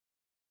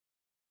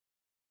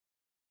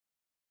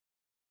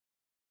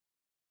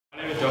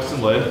My name is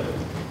Justin Lin.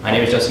 My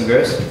name is Justin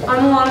Gross.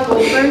 I'm Alana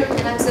Goldberg.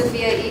 And I'm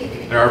Sophia E.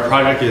 And our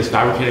project is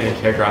Fabricating and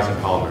Characterizing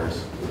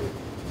Polymers.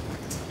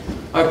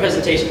 Our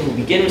presentation will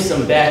begin with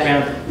some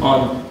background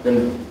on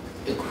the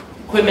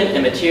equipment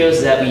and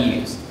materials that we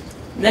use.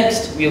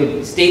 Next, we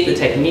will state the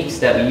techniques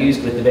that we use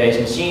with the various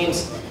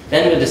machines.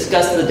 Then we'll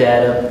discuss the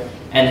data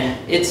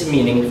and its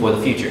meaning for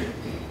the future.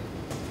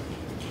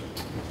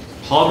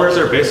 Polymers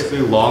are basically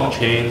long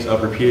chains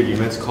of repeated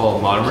units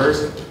called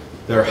monomers.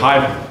 They're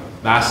high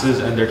masses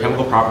and their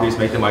chemical properties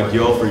make them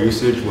ideal for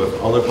usage with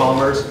other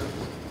polymers.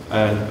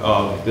 And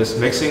this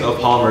mixing of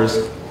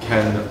polymers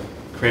can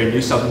create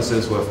new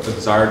substances with a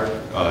desired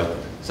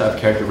set of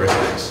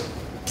characteristics.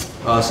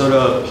 So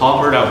the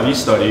polymer that we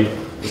study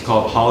is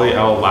called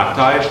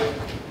poly-L-lactide.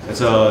 It's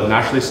a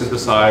naturally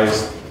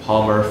synthesized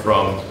polymer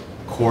from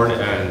corn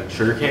and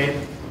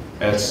sugarcane.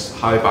 It's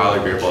highly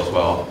biodegradable as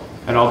well.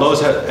 And although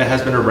it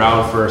has been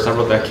around for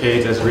several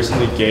decades, it has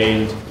recently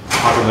gained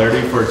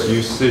popularity for its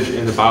usage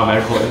in the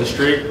biomedical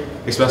industry,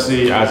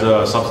 especially as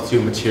a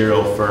substitute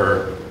material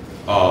for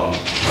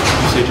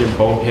usage in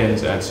bone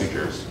pins and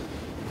sutures.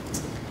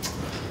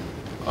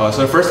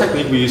 So the first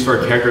technique we used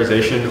for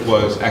characterization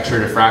was X-ray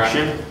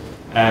diffraction.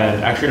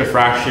 And X-ray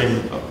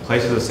diffraction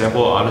places a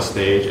sample on a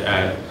stage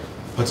and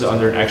puts it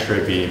under an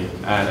X-ray beam.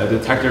 And a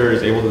detector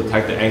is able to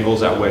detect the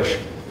angles at which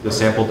the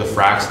sample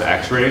diffracts the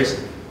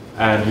X-rays.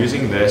 And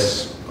using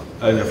this,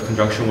 in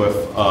conjunction with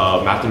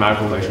a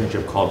mathematical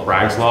relationship called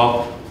Bragg's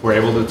law, we're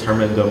able to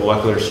determine the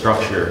molecular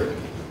structure.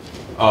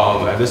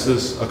 And this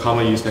is a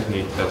commonly used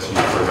technique that's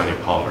used for many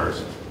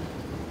polymers.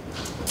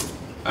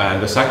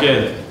 And the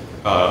second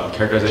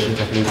characterization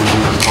technique we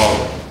use is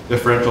called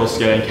differential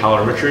scanning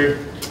calorimetry.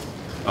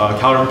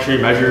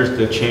 Calorimetry measures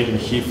the change in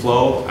heat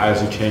flow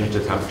as you change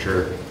the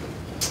temperature.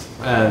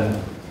 And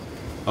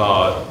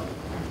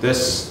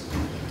this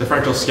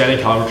differential scanning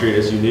calorimetry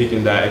is unique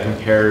in that it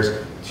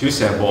compares two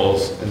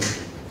samples. And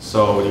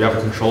so you have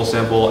a control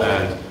sample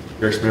and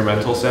your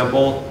experimental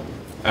sample.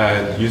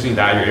 And using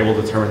that, you're able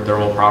to determine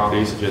thermal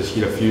properties such as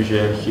heat of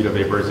fusion, heat of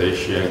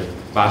vaporization,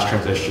 fast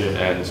transition,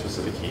 and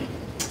specific heat.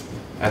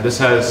 And this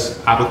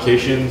has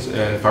applications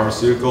in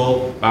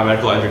pharmaceutical,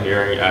 biomedical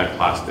engineering, and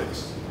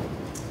plastics.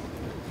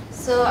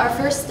 So our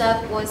first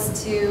step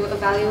was to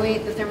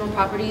evaluate the thermal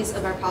properties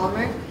of our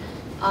polymer.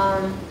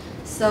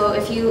 So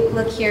if you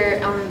look here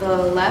on the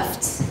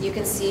left, you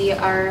can see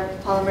our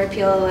polymer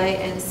PLA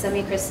in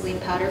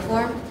semi-crystalline powder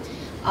form.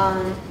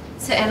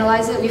 To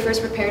analyze it, we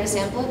first prepared a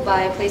sample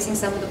by placing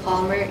some of the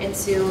polymer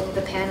into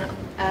the pan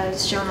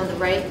as shown on the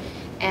right.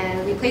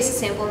 And we placed the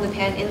sample in the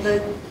pan in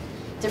the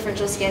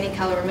differential scanning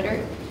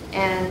calorimeter.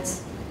 And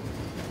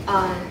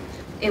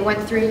it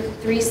went through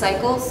 3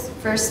 cycles.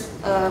 First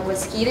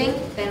was heating,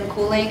 then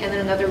cooling, and then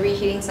another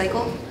reheating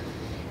cycle.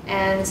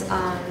 And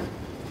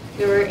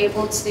we were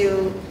able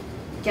to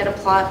get a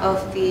plot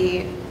of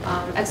the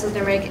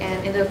exothermic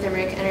and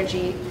endothermic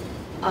energy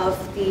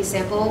of the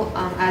sample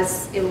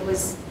as it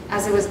was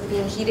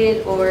being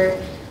heated or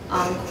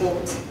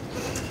cooled.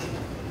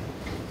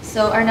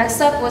 So our next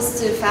step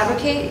was to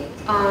fabricate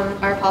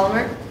our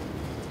polymer.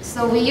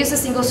 So we used a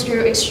single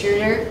screw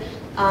extruder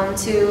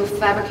to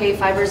fabricate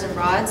fibers and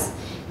rods.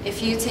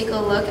 If you take a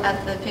look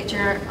at the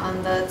picture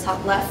on the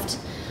top left,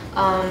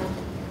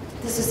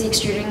 this is the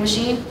extruding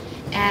machine.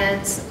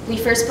 And we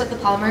first put the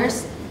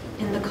polymers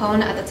in the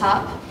cone at the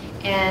top,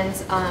 and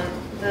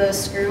the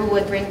screw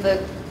would bring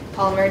the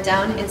polymer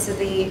down into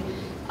the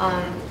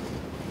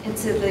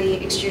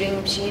extruding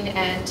machine,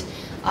 and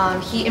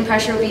heat and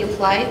pressure will be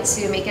applied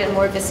to make it a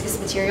more viscous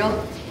material.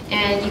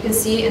 And you can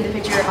see in the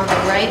picture on the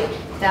right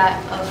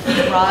that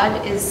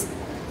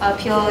a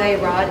PLA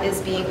rod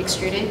is being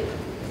extruded.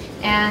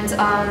 And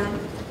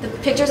the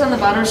pictures on the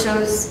bottom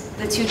shows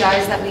the 2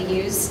 dies that we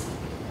use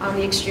on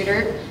the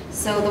extruder.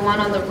 So the one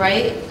on the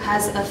right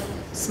has a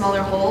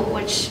smaller hole,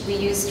 which we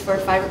used for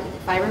fiber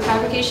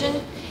fabrication,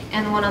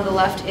 and the one on the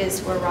left is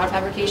for rod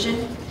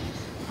fabrication.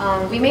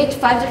 We made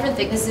 5 different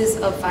thicknesses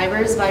of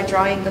fibers by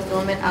drawing the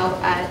filament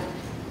out at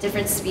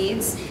different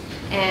speeds.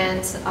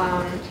 And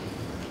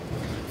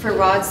for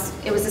rods,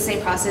 it was the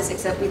same process,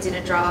 except we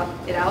didn't draw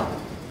it out.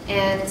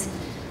 And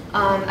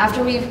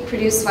after we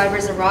produced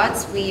fibers and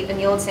rods, we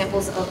annealed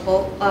samples of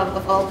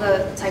all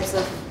the types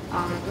of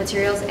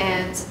materials,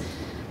 and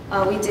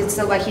we did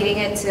so by heating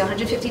it to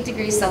 150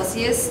 degrees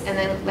Celsius and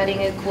then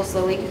letting it cool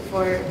slowly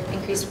for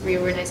increased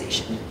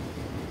reorganization.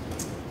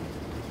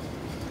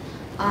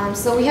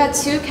 So we had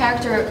two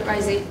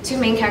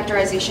main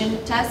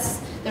characterization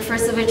tests. The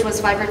first of which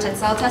was fiber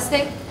tensile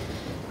testing.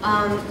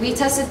 We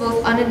tested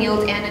both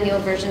unannealed and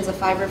annealed versions of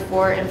fiber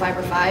 4 and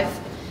fiber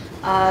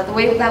 5. The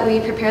way that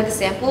we prepared the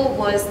sample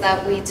was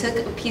that we took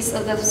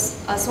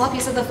a small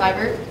piece of the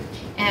fiber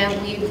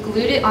and we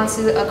glued it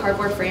onto a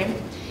cardboard frame,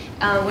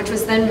 which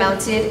was then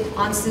mounted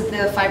onto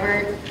the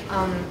fiber,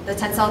 the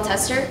tensile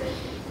tester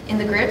in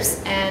the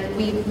grips, and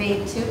we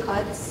made 2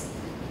 cuts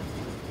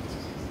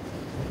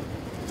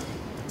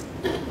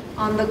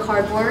on the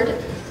cardboard,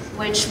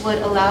 which would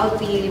allow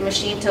the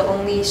machine to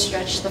only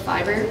stretch the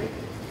fiber.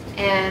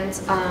 And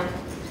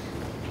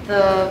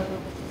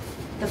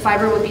the the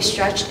fiber would be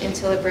stretched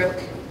until it broke.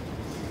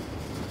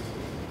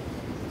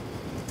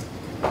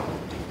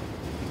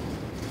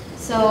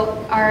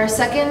 So our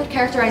second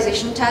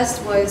characterization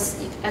test was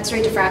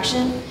X-ray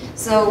diffraction.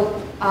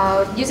 So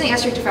using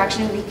X-ray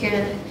diffraction, we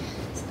can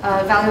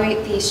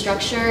evaluate the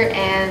structure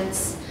and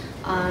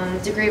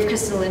degree of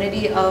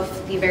crystallinity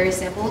of the various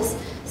samples.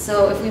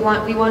 So if we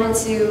wanted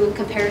to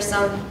compare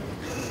some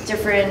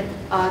different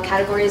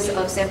categories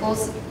of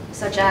samples,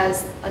 such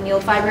as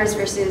annealed fibers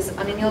versus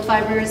unannealed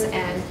fibers,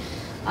 and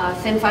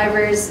thin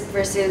fibers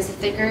versus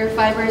thicker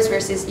fibers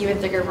versus even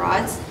thicker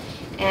rods,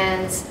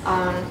 and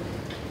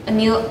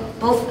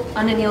both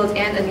unannealed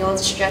and annealed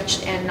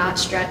stretched and not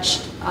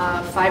stretched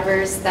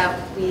fibers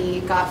that we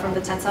got from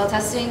the tensile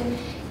testing.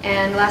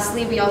 And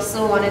lastly, we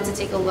also wanted to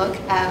take a look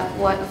at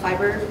what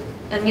a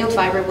annealed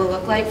fiber will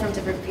look like from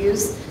different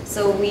views.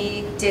 So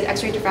we did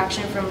X-ray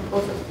diffraction from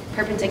both a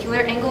perpendicular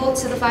angle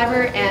to the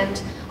fiber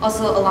and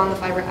also along the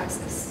fiber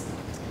axis.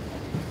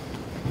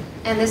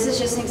 And this is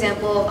just an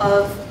example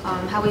of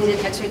how we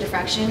did X-ray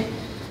diffraction.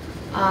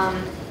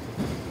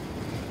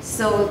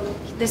 So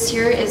this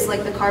here is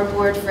like the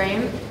cardboard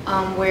frame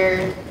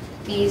where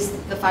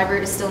the fiber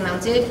is still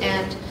mounted,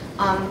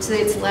 and to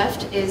its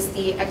left is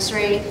the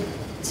X-ray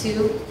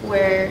tube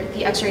where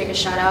the X-ray is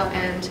shot out,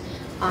 and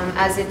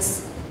as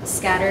it's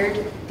scattered,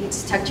 the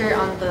detector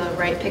on the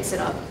right picks it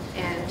up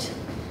and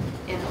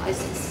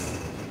analyzes.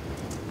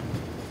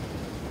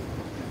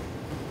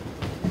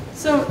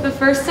 So the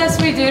first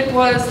test we did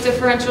was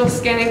differential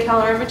scanning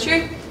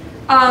calorimetry.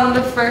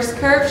 The first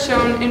curve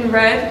shown in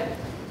red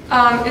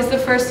is the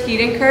first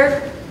heating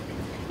curve.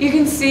 You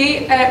can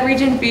see at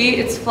region B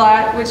it's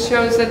flat, which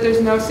shows that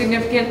there's no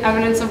significant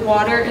evidence of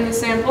water in the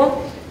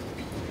sample.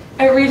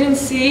 At region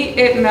C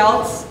it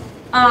melts,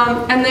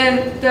 and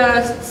then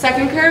the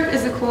second curve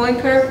is the cooling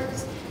curve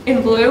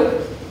in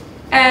blue.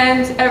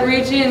 And at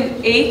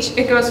region H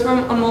it goes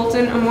from a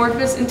molten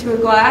amorphous into a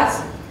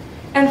glass.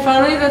 And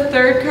finally the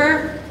third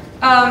curve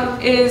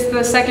is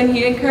the second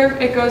heating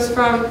curve. It goes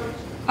from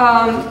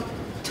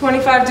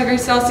 25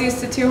 degrees Celsius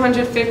to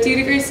 250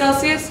 degrees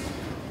Celsius.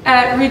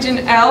 At region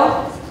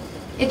L,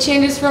 it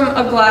changes from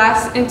a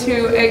glass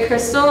into a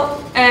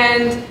crystal,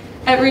 and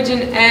at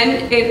region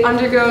N, it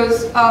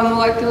undergoes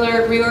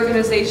molecular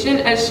reorganization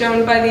as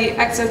shown by the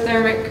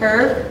exothermic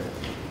curve.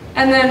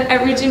 And then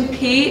at region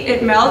P,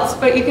 it melts,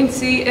 but you can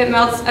see it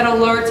melts at a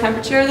lower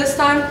temperature this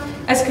time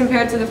as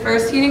compared to the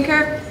first heating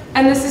curve.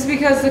 And this is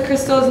because the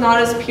crystal is not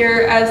as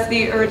pure as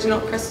the original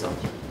crystal.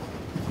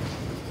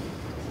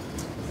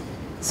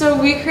 So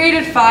we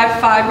created 5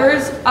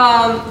 fibers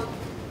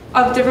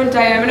of different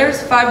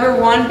diameters, fiber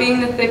 1 being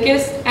the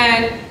thickest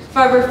and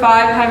fiber 5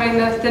 having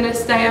the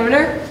thinnest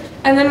diameter.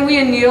 And then we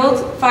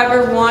annealed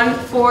fiber 1,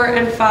 4,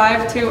 and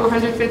 5 to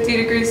 150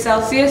 degrees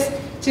Celsius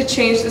to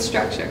change the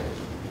structure.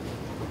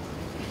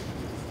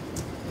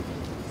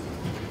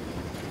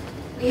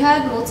 We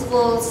had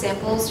multiple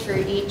samples for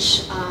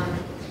each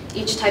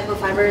type of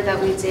fiber that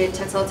we did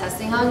tensile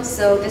testing on.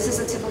 So this is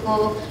a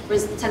typical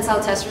tensile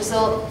test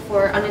result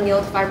for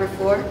unannealed fiber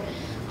 4.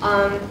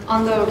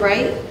 On the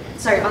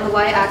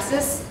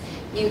y-axis,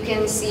 you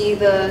can see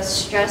the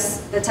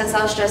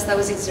tensile stress that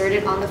was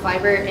exerted on the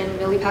fiber in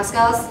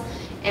millipascals.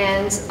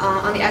 And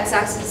on the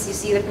x-axis, you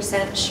see the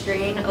percent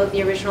strain of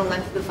the original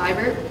length of the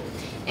fiber.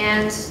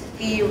 And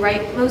the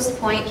rightmost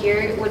point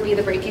here would be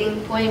the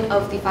breaking point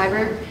of the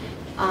fiber.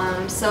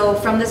 So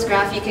from this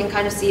graph, you can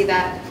kind of see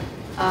that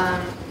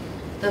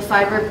the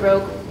fiber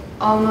broke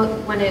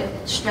almost when it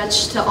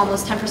stretched to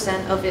almost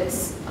 10% of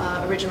its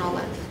original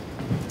length.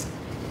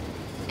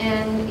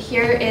 And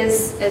here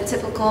is a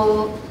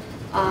typical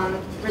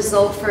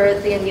result for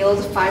the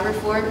annealed fiber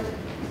 4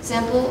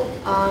 sample.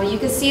 You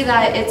can see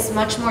that it's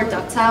much more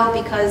ductile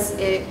because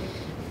it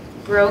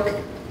broke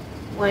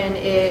when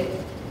it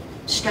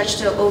stretched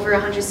to over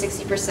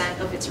 160%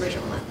 of its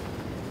original length.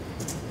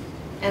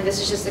 And this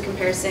is just a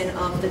comparison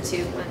of the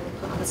two when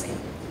put on the same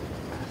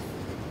graph.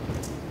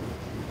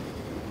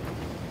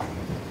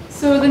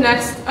 So the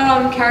next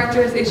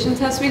characterization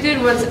test we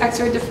did was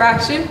X-ray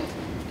diffraction.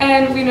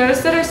 And we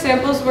noticed that our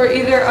samples were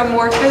either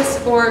amorphous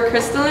or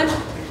crystalline.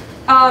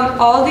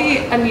 All the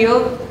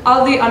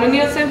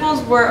unannealed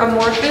samples were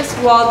amorphous,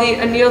 while the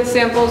annealed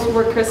samples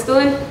were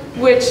crystalline,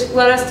 which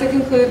led us to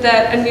conclude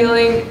that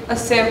annealing a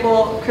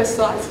sample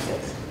crystallizes it.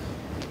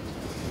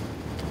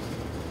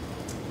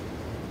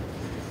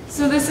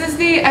 So this is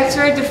the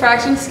X-ray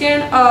diffraction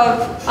scan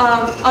of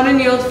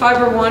unannealed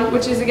fiber 1,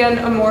 which is again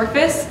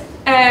amorphous,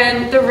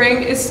 and the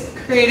ring is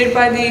created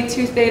by the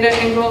 2 theta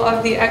angle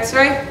of the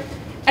X-ray.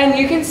 And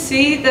you can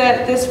see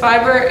that this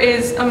fiber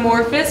is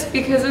amorphous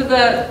because of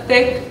the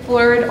thick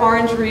blurred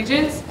orange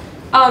regions.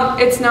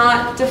 It's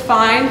not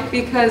defined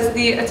because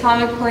the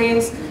atomic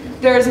planes,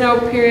 there is no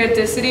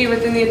periodicity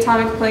within the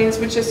atomic planes,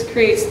 which just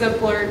creates the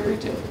blurred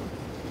region.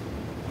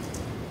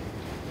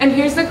 And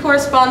here's the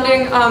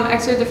corresponding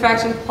X-ray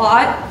diffraction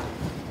plot.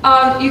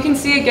 You can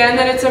see again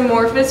that it's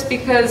amorphous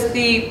because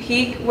the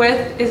peak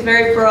width is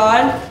very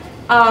broad,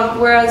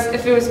 whereas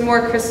if it was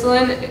more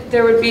crystalline,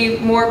 there would be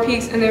more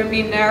peaks and there would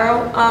be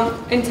narrow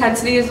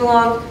intensities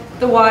along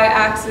the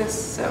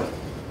y-axis.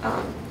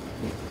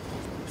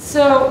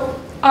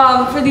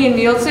 For the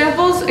annealed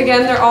samples,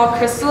 again, they're all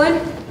crystalline,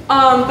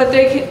 but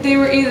they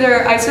were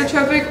either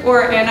isotropic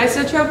or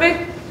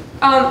anisotropic.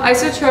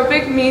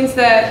 Isotropic means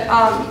that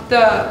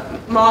the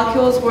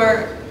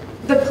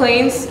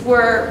planes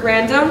were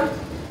random,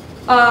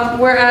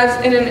 whereas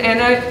in an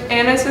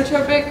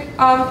anisotropic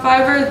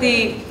fiber,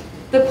 the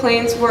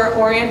planes were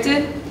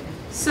oriented.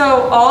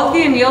 So all of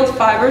the annealed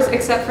fibers,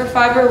 except for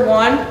fiber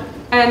 1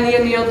 and the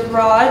annealed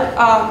rod,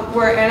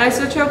 were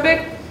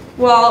anisotropic,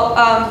 while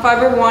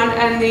fiber 1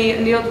 and the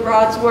annealed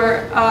rods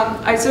were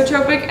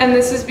isotropic, and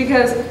this is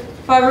because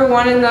fiber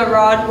 1 and the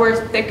rod were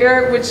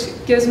thicker, which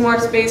gives more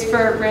space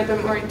for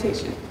random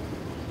orientation.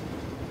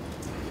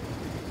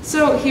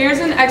 So here's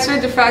an X-ray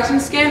diffraction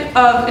scan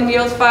of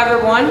annealed fiber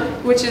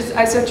 1, which is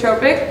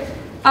isotropic.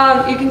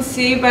 You can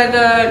see by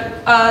the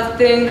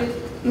thin,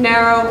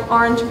 narrow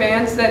orange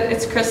bands that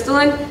it's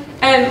crystalline,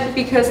 and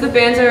because the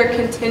bands are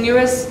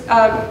continuous,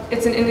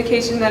 it's an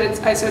indication that it's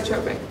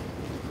isotropic.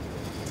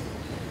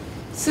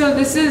 So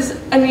this is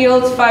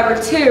annealed fiber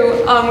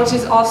 2, which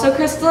is also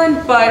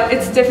crystalline, but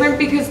it's different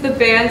because the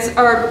bands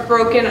are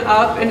broken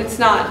up and it's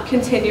not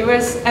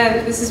continuous,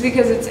 and this is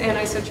because it's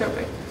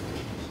anisotropic.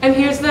 And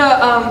here's the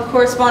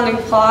corresponding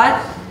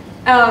plot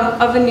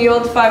of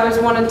annealed fibers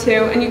 1 and 2,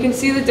 and you can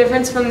see the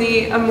difference from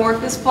the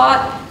amorphous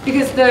plot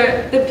because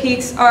the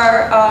peaks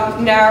are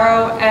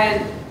narrow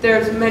and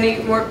there's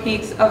many more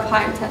peaks of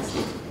high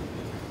intensity.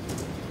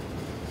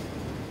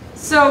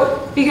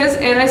 So because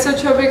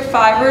anisotropic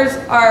fibers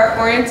are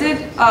oriented,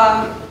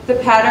 the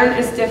pattern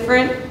is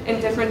different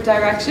in different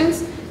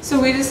directions. So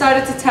we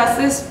decided to test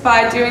this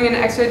by doing an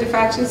X-ray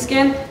diffraction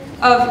scan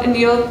of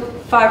annealed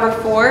fiber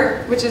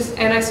 4, which is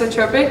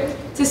anisotropic,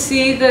 to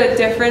see the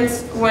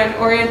difference when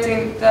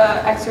orienting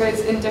the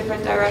X-rays in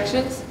different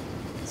directions.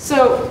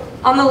 So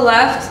on the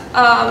left,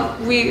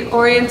 we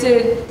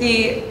oriented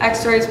the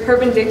X-rays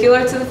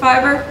perpendicular to the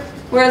fiber,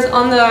 whereas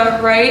on the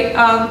right,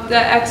 the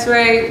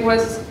X-ray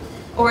was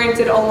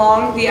oriented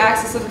along the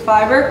axis of the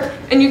fiber,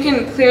 and you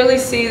can clearly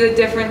see the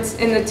difference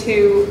in the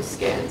two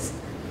scans.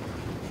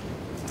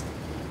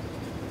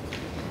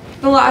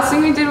 The last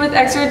thing we did with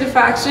X-ray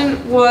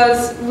diffraction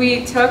was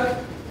we took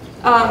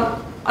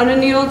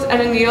unannealed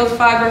and annealed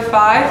fiber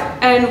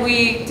 5, and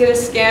we did a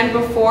scan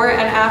before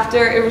and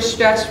after it was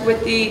stretched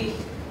with the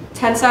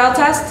tensile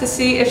test to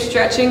see if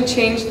stretching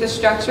changed the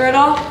structure at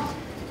all.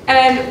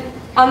 And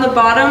on the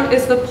bottom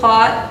is the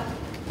plot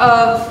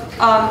of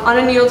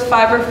unannealed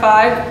fiber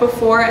 5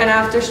 before and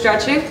after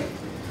stretching.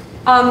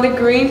 The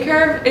green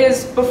curve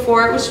is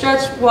before it was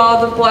stretched,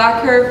 while the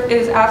black curve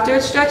is after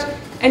it's stretched.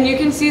 And you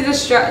can see the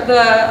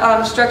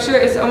structure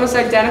is almost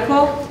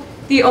identical.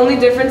 The only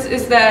difference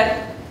is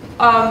that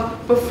after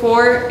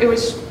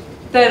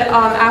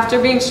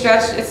being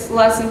stretched, it's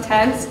less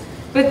intense.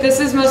 But this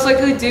is most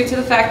likely due to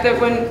the fact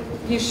that when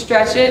you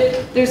stretch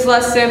it, there's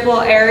less sample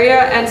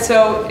area, and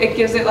so it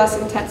gives it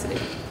less intensity.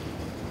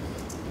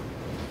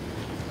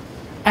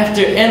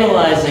 After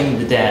analyzing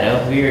the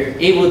data, we were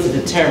able to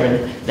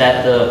determine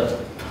that the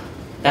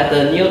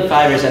annealed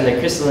fibers and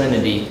their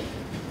crystallinity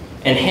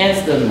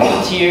enhance the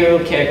material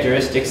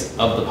characteristics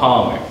of the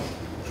polymer.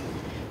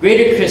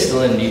 Greater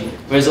crystallinity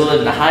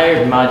resulted in a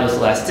higher modulus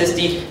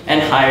elasticity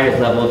and higher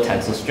level of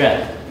tensile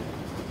strength.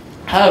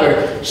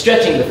 However,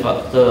 stretching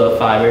the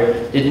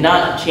fiber did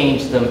not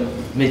change the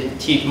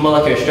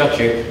molecular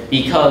structure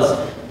because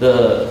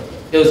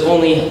it was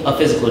only a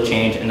physical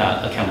change and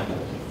not a chemical.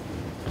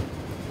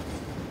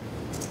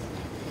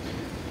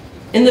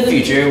 In the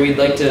future,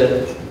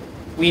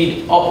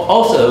 we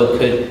also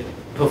could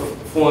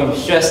perform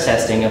stress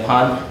testing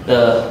upon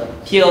the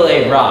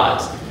PLA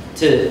rods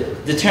to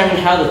determine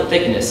how the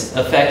thickness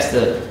affects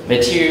the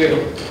material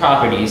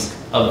properties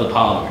of the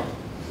polymer.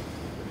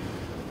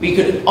 We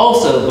could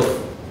also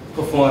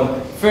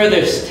perform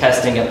further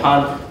testing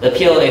upon the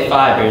PLA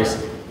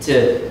fibers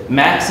to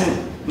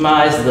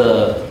maximize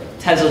the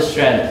tensile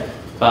strength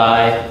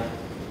by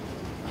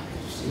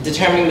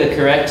determining the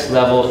correct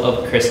level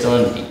of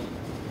crystallinity.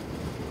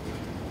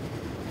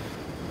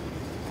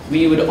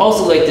 We would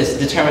also like to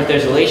determine if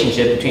there's a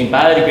relationship between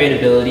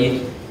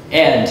biodegradability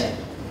and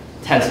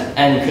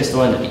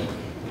crystallinity.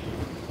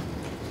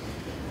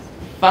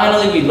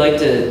 Finally, we'd like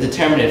to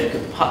determine if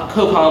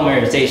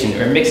copolymerization,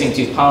 or mixing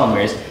two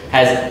polymers,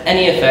 has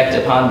any effect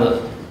upon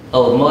the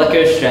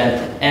molecular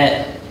strength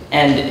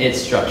and its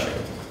structure.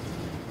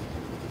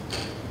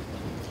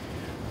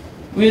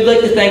 We would like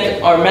to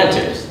thank our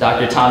mentors,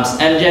 Dr. Thomas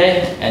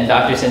MJ and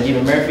Dr.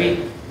 Sanjeeva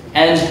Murphy,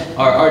 and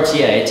our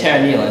RTA,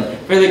 Tara Nealon,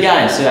 for the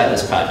guidance throughout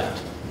this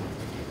project.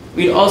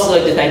 We'd also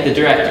like to thank the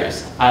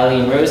directors,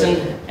 Eileen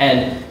Rosen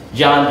and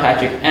John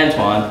Patrick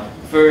Antoine,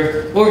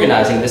 for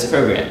organizing this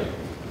program.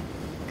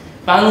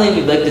 Finally,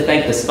 we'd like to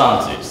thank the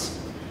sponsors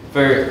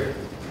for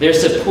their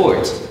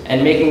support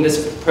and making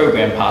this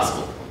program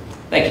possible.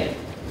 Thank you.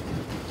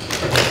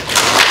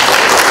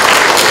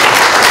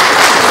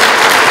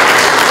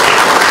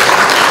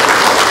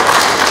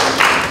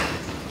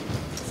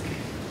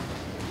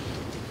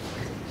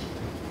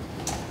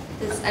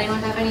 Does anyone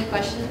have any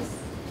questions?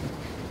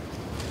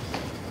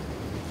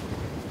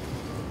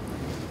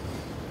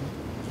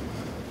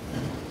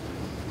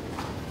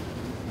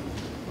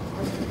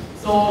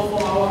 So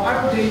for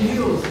our everyday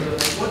use,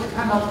 what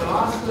kind of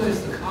glass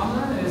is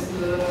common? Is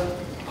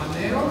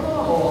annealed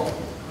or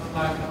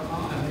like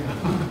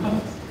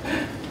unannealed?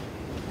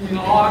 In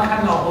all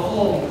kind of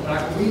home,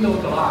 like window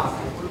glass,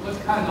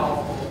 what kind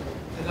of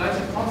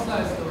electric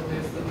process with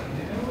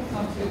anneal,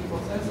 something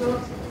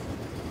processor?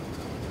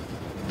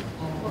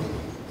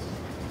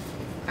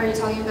 Are you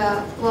talking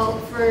about, well,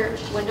 for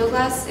window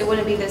glass, it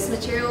wouldn't be this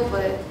material,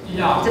 but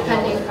Yeah,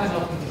 depending. what kind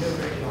of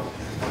material?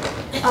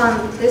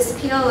 This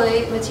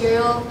PLA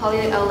material,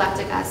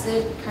 polylactic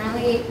acid,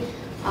 currently,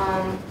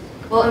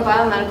 well, in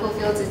biomedical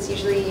fields, it's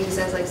usually used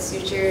as like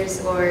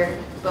sutures or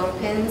bone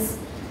pins.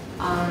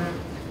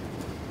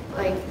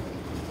 Like,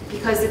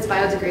 because it's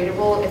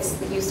biodegradable, it's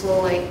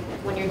useful like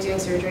when you're doing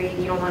surgery,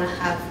 you don't want to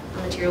have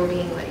a material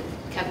being like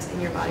kept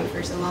in your body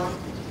for so long.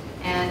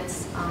 And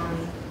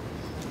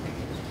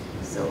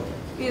so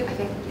Yeah. I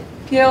think,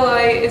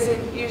 PLA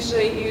isn't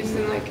usually used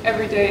in like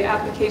everyday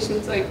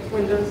applications like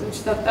windows and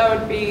stuff. That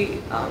would be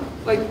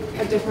like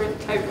a different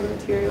type of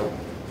material.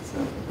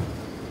 So.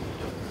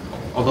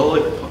 Although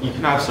like you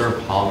can have certain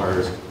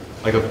polymers,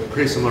 like a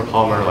pretty similar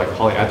polymer like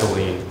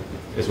polyethylene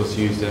is what's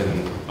used in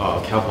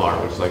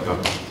Kevlar, which is like a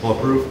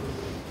bulletproof.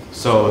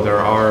 So there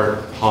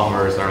are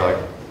polymers that are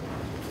like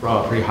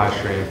pretty high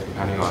strength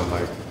depending on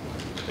like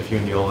if you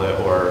anneal it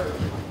or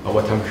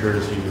what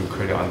temperatures you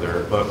create it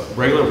under. But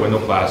regular window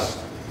glass,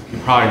 you're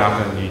probably not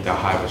going to need that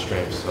high of a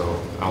strength,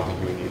 so I don't think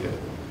you would need it.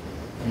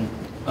 And,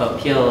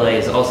 PLA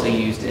is also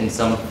used in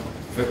some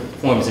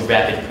forms of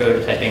rapid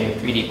prototyping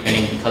with 3D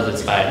printing because of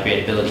its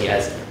biodegradability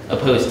as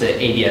opposed to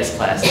ABS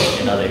plastic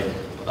and other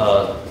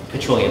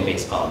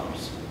petroleum-based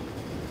polymers.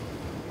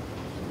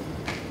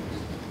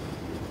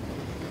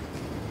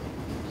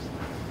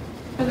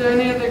 Are there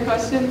any other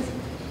questions?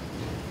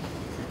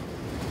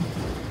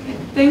 Okay,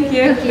 thank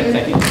you.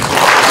 thank you.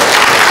 Thank you.